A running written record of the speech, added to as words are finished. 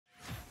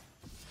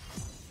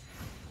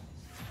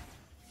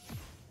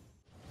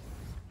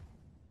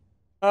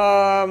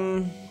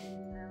Play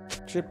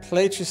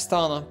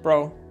Tristana,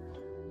 bro.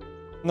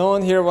 No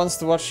one here wants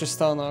to watch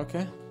Tristana,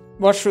 okay?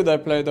 What should I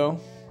play though?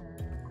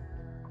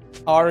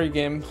 Ari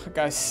game.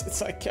 Guys,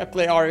 it's like I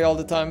play Ari all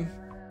the time.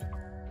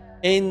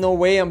 Ain't no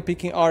way I'm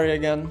picking Ari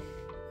again.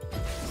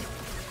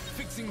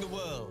 Fixing the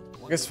world.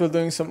 I guess we're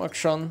doing some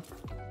Akshan.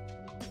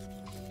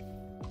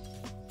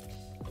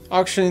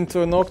 Akshan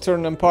into a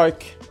Nocturne and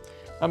Pike.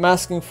 I'm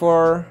asking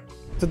for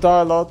to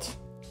die a lot.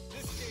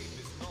 This game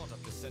is not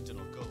up to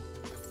Sentinel Gold,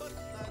 but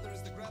neither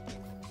is the grappling.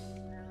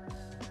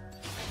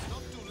 It's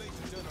not too late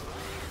to turn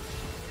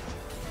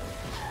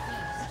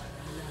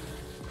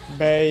around.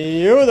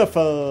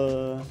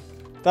 Beautiful.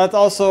 That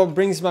also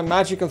brings my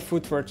magical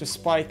footwear to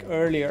spike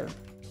earlier.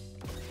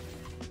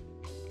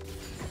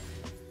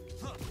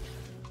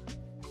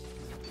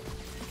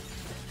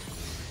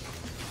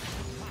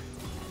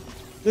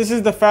 This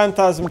is the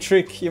Phantasm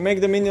trick. You make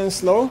the minions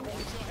slow,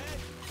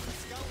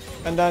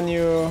 and then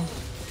you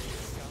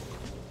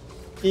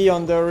E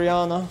on the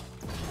Oriana.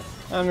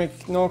 I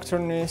make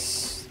Nocturne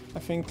is, I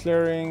think,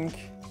 clearing.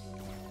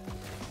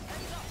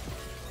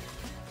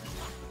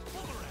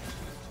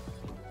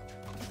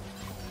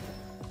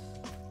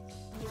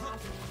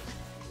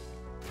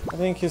 I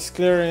think he's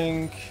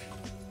clearing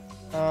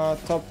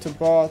top to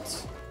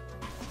bot.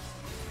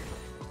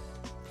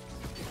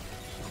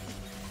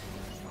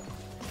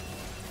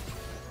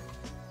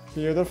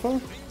 Beautiful.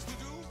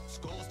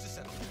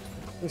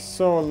 It's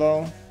so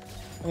low.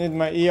 I need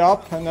my E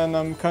up and then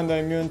I'm kinda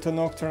immune to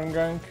Nocturne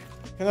gank.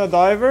 Can I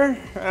diver?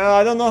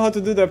 I don't know how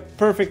to do the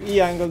perfect E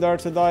angle there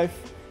to dive.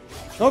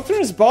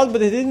 Nocturne is bot,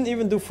 but he didn't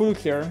even do full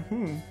clear.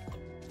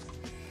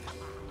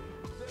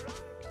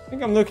 I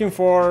think I'm looking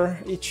for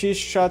a cheese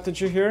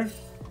strategy here.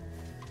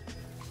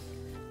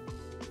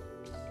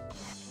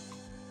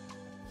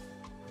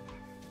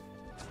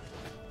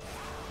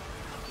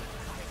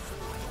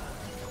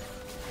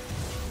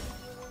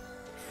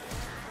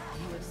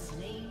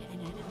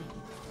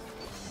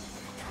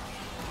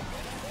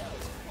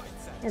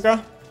 Okay,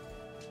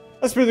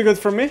 that's pretty good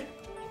for me.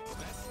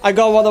 I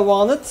got what I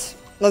wanted.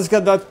 Let's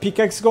get that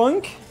pickaxe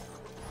going.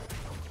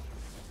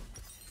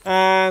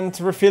 And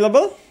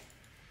refillable.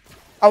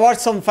 I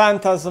watched some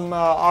Phantasm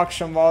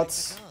auction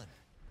VODs.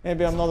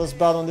 Maybe I'm not as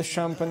bad on this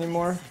champ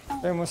anymore.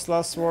 Famous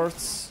last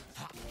words.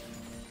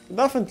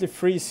 Definitely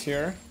freeze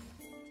here.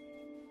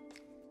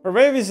 Her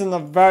wave is in a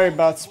very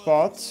bad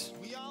spot.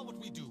 We are what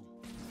we do.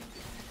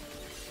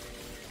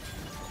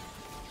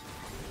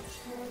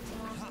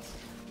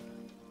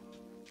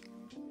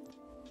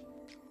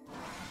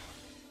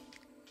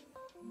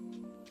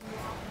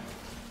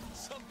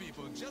 Some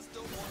people just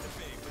don't want to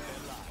pay for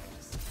their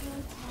lives.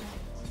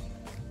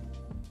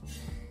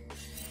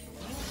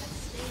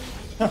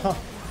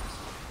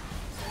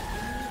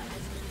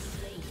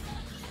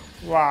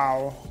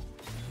 Wow.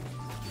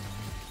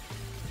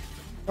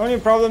 The only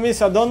problem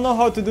is I don't know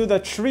how to do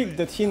that trick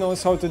that he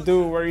knows how to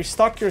do, where you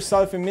stuck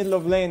yourself in middle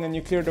of lane and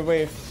you clear the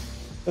wave.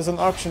 There's an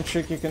auction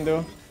trick you can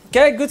do.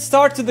 Okay, good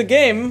start to the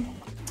game.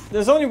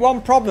 There's only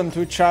one problem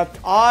to chat.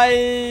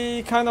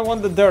 I kinda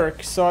want the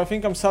Dirk, so I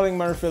think I'm selling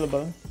my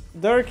refillable.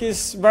 Dirk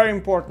is very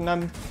important.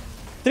 I'm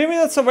 3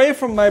 minutes away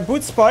from my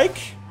boot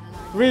spike.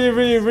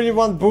 Really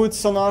want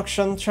boots on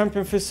auction.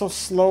 Champion feels so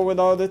slow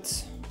without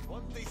it.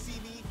 Once they see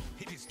me,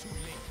 it is too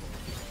late.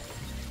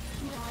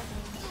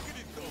 Look at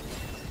it go.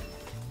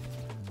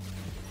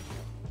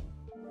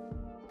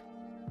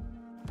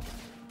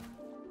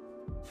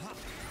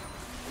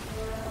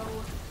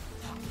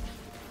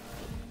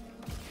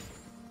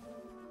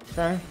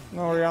 Okay,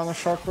 no Oriana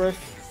shockwave.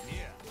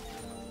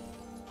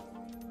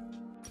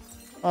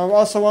 I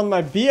also want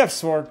my BF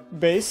sword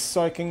base,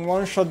 so I can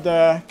one-shot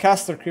the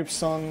caster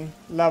creeps on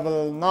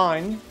level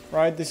 9,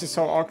 right? This is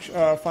how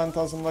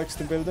Phantasm likes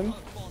to build them.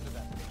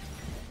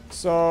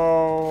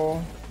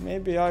 So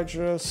maybe I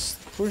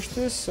just push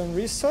this and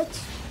reset.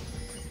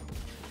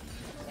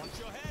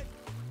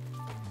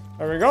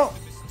 There we go.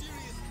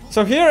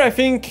 So here I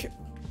think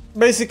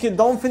basically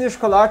don't finish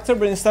Collector,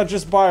 but instead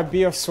just buy a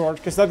BF sword,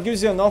 because that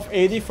gives you enough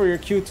AD for your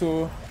Q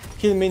to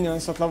kill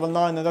minions at level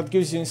 9, and that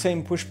gives you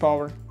insane push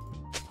power.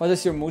 Why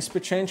does your move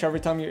speed change every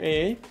time you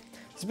AA?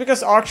 It's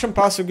because auction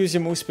passive gives you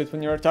move speed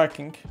when you're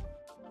attacking.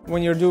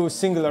 When you do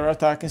singular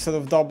attack instead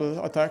of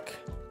double attack.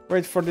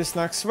 Wait for this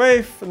next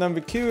wave, and then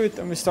we Q it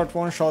and we start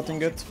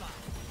one-shotting it.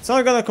 It's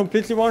not gonna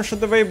completely one-shot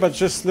the wave, but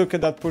just look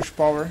at that push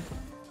power.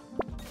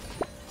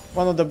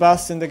 One of the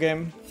best in the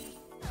game.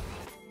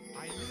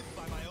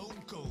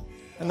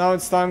 And now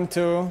it's time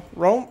to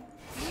roam.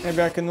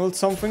 Maybe I can ult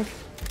something.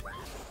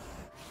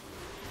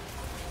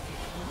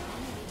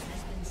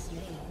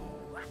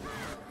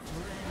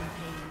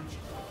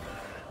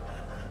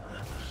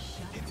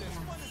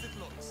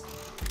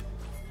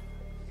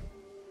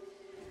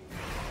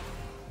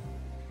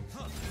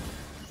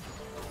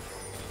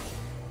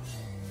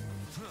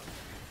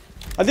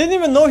 I didn't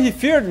even know he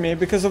feared me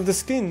because of the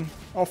skin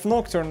of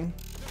Nocturne.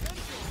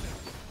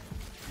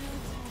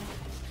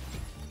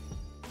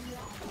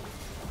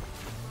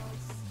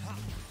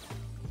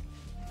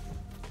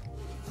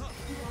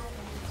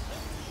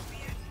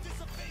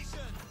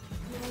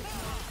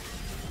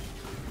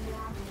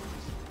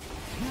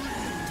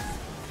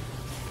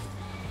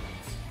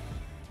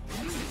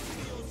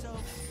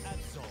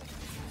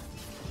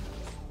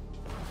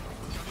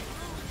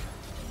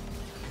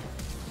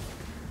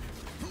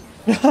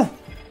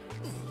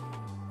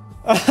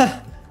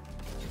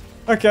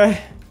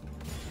 Okay.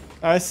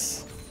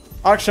 Nice.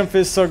 Akshan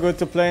feels so good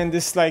to play in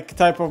this like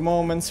type of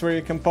moments where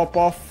you can pop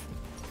off.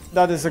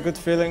 That is a good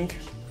feeling.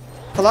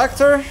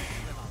 Collector.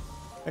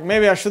 Like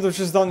maybe I should have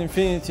just done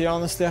Infinity,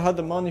 honestly, I had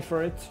the money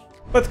for it.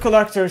 But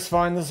Collector is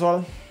fine as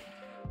well.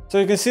 So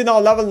you can see now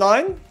level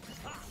 9.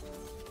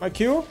 My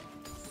Q.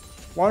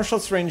 One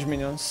shots range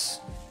minions.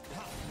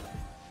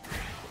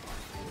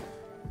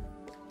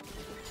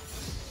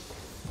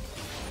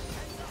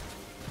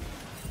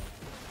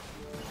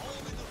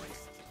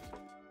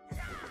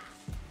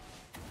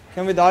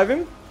 Can we dive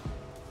him?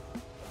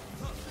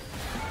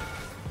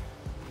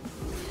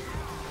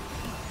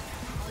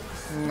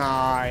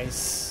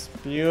 Nice.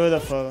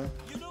 Beautiful.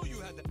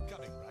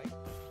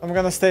 I'm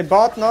gonna stay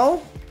bot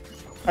now.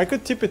 I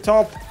could tip it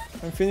up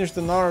and finish the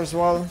Gnar as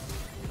well.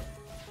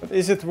 But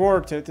is it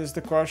worth it is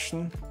the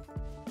question.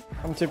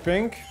 I'm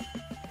tipping.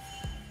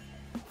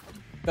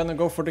 Gonna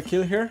go for the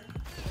kill here.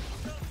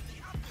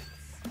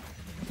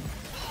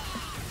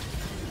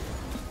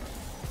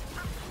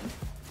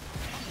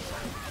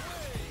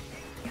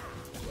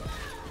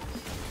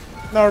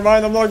 Never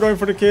mind, I'm not going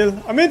for the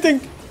kill. I'm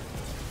hitting!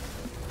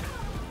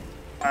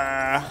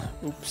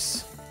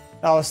 Oops.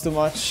 That was too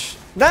much.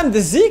 Damn, the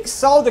Zeke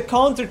saw the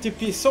counter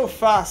TP so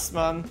fast,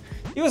 man.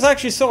 He was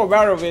actually so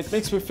aware of it.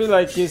 Makes me feel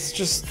like he's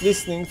just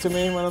listening to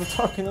me when I'm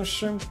talking on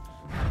stream.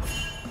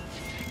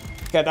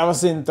 Okay, that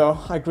was in though.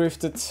 I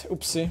griefed it.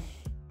 Oopsie.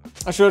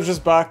 I should have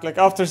just backed. Like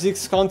after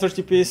Zeke's counter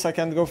TPs, I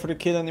can't go for the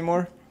kill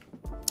anymore.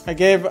 I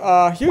gave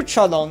a huge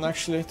shutdown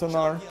actually to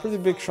Gnar. Pretty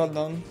big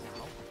shutdown.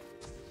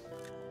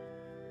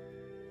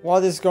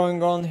 What is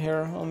going on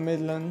here on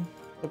mid lane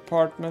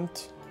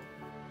department?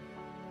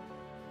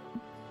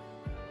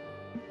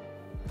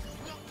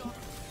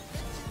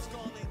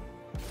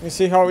 You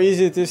see how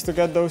easy it is to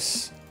get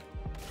those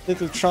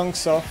little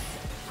chunks off.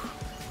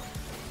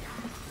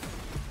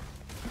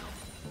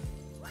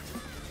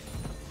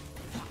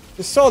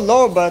 He's so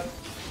low, but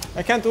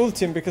I can't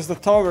ult him because the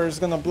tower is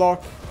gonna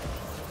block.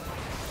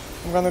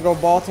 I'm gonna go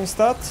bot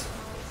instead.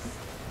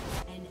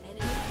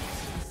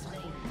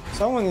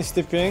 Someone is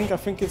tipping, I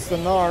think it's the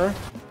Gnar.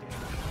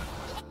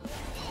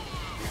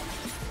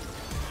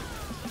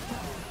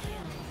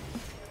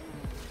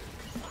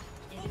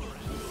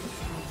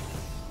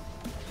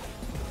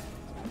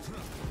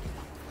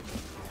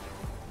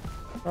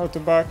 How to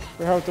back,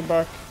 we have to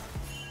back.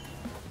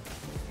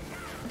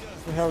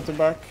 We have to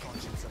back.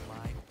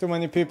 Too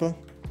many people.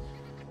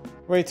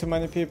 Way too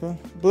many people.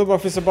 Blue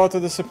buff is about to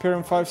disappear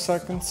in 5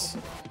 seconds.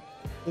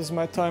 This is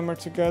my timer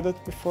to get it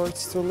before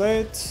it's too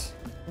late.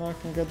 Now I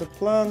can get the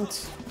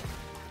plant.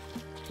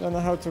 Then I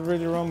have to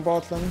really run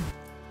bot lane.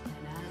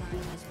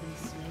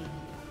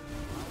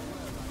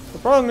 The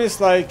problem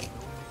is like,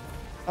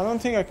 I don't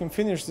think I can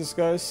finish this,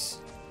 guys.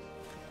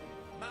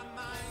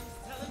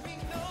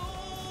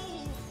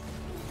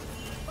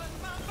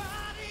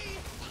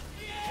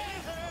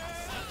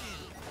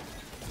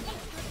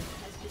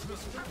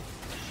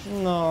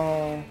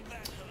 No.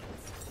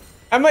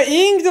 Am I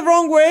E-ing the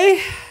wrong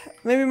way?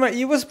 Maybe my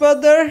E was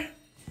bad there?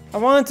 I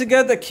wanted to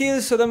get the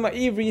kill so then my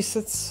E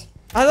resets.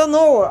 I don't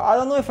know. I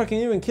don't know if I can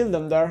even kill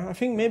them there. I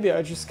think maybe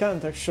I just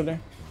can't actually.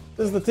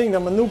 This is the thing,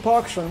 I'm a noob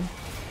auction.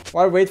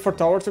 Why wait for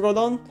tower to go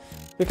down?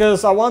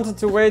 Because I wanted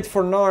to wait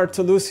for Gnar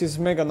to lose his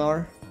Mega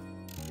Gnar.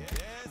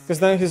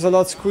 Because then he's a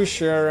lot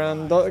squishier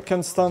and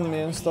can stun me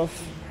and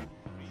stuff.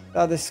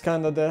 That is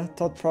kind of the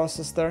thought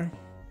process there.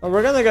 And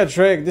we're gonna get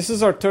Drake. This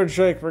is our 3rd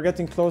Drake. We're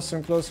getting closer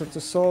and closer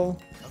to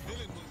Soul.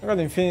 I got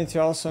Infinity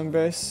also in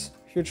base.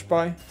 Huge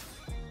buy.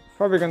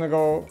 Probably gonna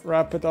go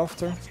Rapid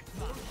after.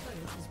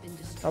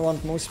 I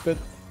want Moose Pit.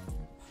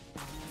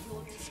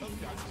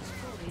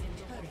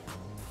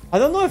 I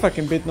don't know if I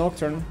can beat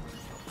Nocturne.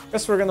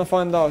 Guess we're gonna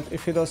find out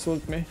if he does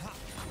ult me.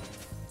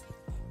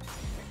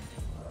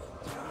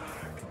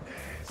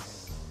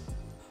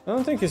 I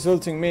don't think he's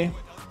ulting me.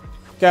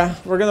 Okay,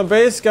 we're gonna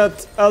base,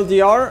 get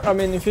LDR, I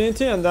mean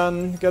Infinity, and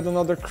then get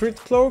another crit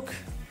cloak.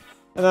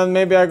 And then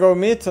maybe I go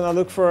mid and I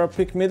look for a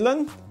pick mid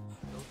lane.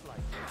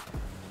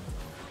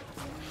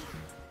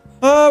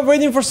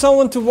 Waiting for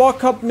someone to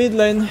walk up mid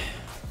lane.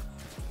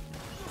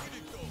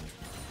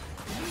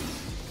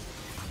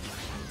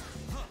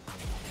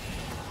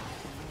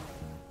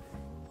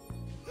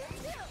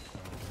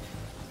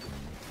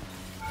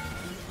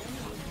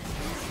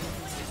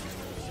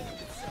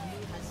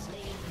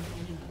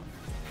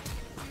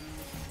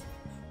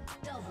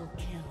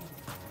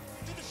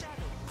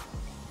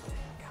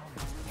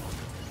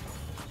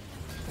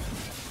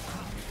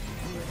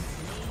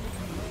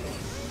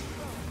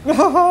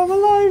 I'm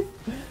alive!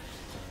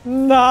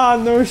 Nah,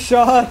 no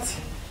shot!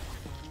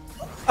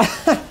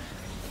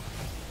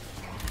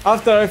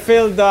 After I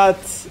failed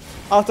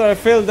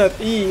that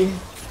E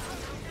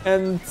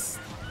and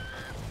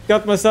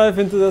got myself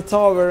into the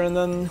tower and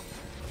then...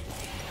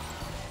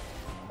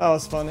 That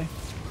was funny.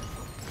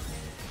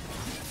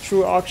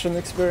 True auction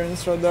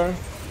experience right there.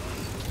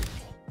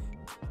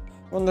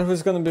 Wonder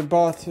who's gonna be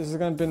bot. Is it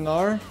gonna be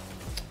Gnar?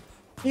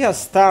 He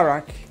has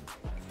Starak.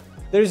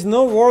 There's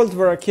no world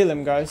where I kill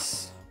him,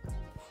 guys.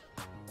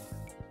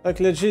 Like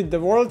legit, the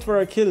world where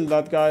I kill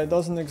that guy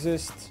doesn't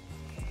exist.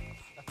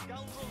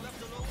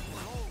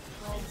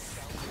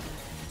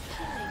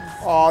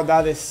 Oh,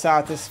 that is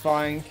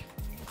satisfying.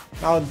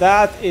 Now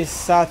that is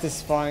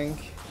satisfying.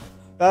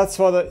 That's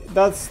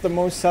that's the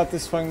most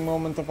satisfying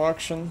moment of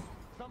action.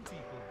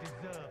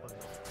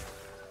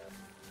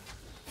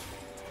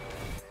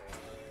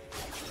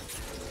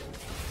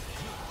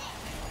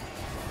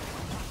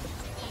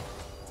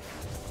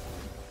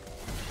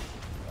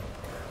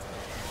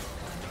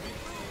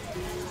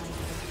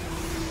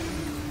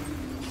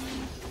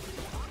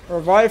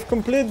 Revive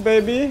complete,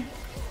 baby.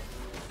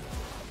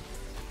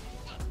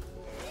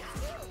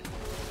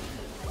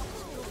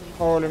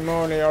 Holy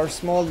moly, our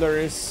smolder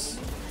is...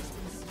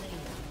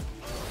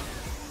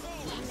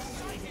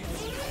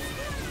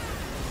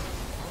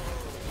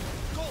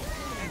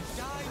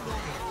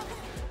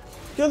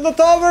 Killed the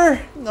tower!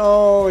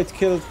 No, it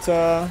killed...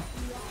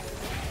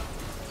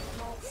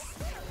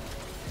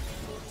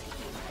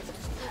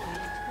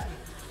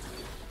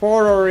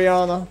 Poor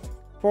Orianna.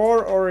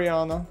 Poor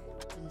Orianna.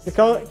 He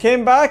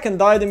came back and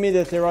died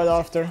immediately right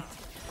after.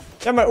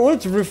 Yeah, my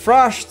ult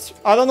refreshed.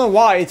 I don't know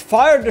why. It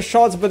fired the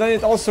shots, but then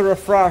it also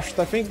refreshed.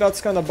 I think that's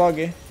kind of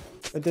buggy.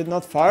 It did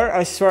not fire?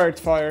 I swear it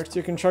fired.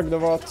 You can check the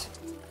VOD.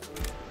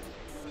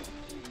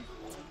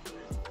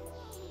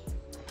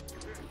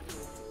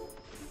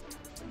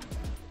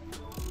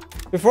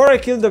 Before I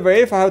kill the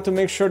wave, I have to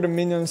make sure the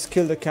minions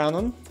kill the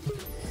cannon.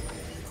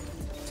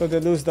 So they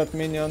lose that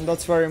minion.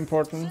 That's very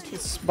important.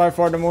 It's by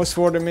far the most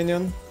worthy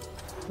minion.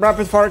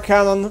 Rapid fire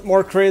cannon,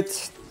 more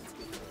crit.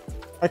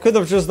 I could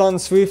have just done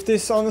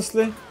Swifties,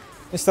 honestly,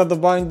 instead of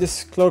buying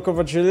this Cloak of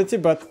Agility,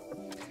 but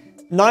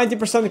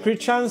 90% crit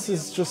chance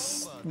is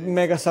just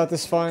mega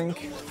satisfying.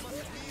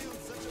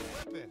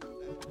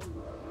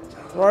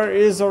 Where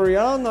is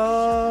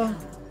Orianna?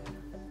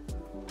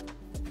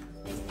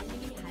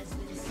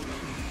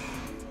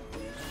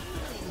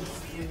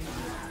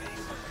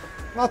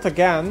 Not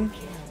again.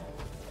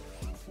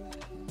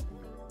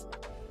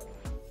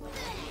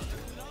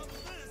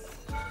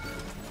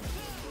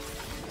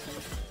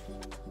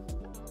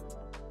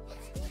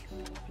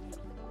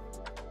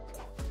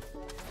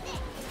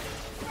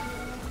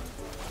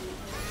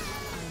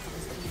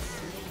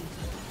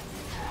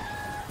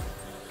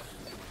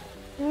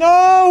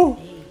 No!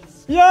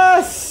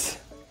 Yes!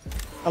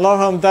 I love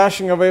how I'm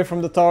dashing away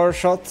from the tower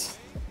shot.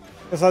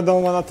 Because I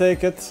don't want to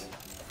take it.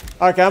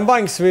 Okay, I'm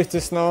buying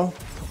Swifties now.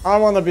 I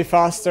want to be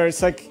faster.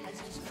 It's like...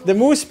 The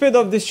move speed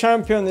of this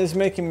champion is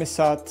making me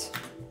sad.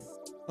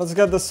 Let's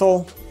get the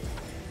soul.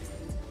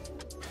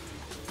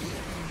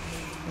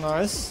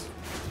 Nice.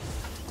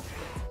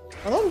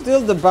 I don't deal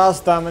the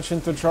best damage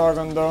into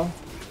Dragon though.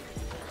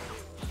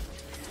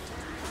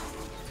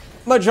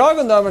 My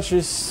Dragon damage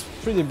is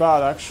pretty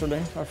bad actually,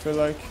 I feel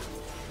like.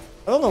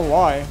 I don't know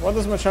why. Why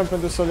does my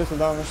champion do so little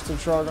damage to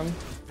Dragon?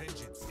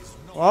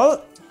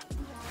 Well,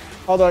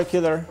 how do I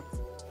kill her?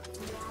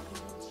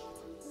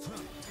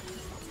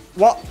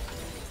 What?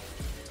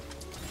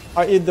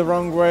 I eat the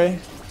wrong way.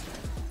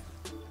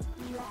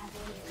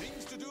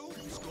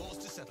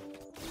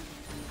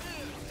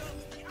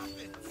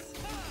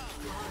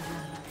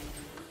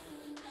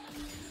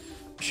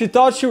 She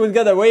thought she would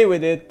get away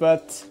with it,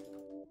 but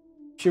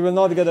she will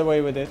not get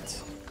away with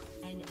it.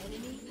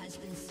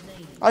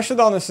 I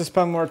should honestly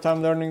spend more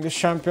time learning this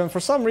champion.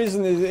 For some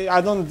reason, I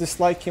don't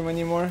dislike him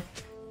anymore.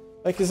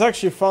 Like, he's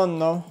actually fun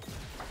now.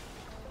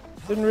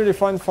 Didn't really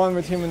find fun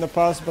with him in the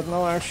past, but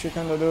now I actually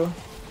kinda do.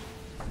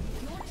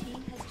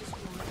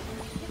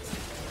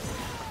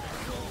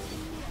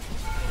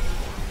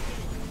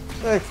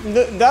 Like,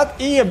 that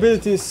E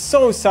ability is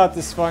so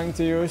satisfying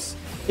to use.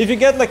 If you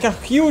get like a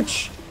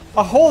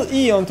whole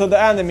E onto the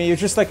enemy, you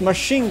just like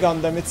machine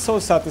gun them, it's so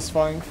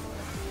satisfying.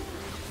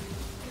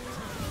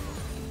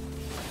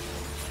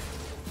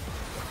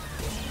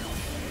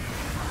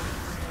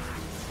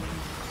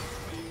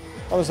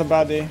 That was a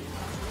baddie.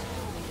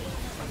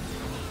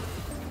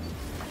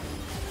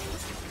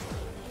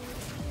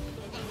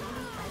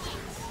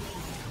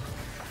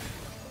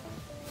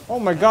 Oh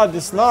my god,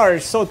 this Gnar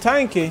is so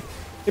tanky.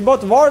 He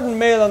bought Warden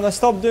Mail and I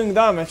stopped doing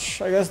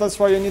damage. I guess that's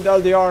why you need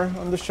LDR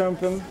on this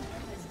champion.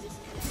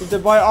 If they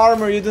buy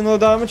armor, you do no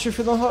damage if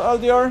you don't have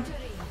LDR.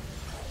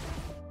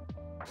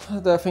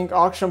 I think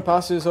Akshan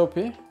passive is OP.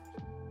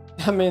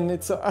 I mean,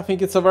 I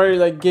think it's a very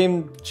like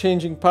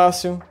game-changing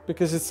passive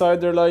because it's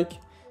either like...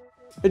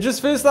 It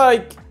just feels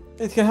like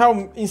it can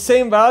have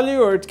insane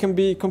value or it can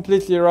be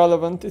completely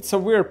irrelevant. It's a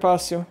weird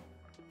passive.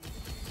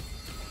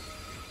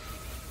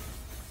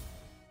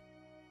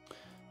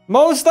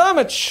 Most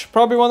damage!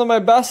 Probably one of my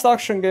best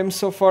action games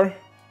so far.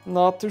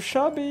 Not too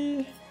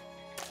shabby.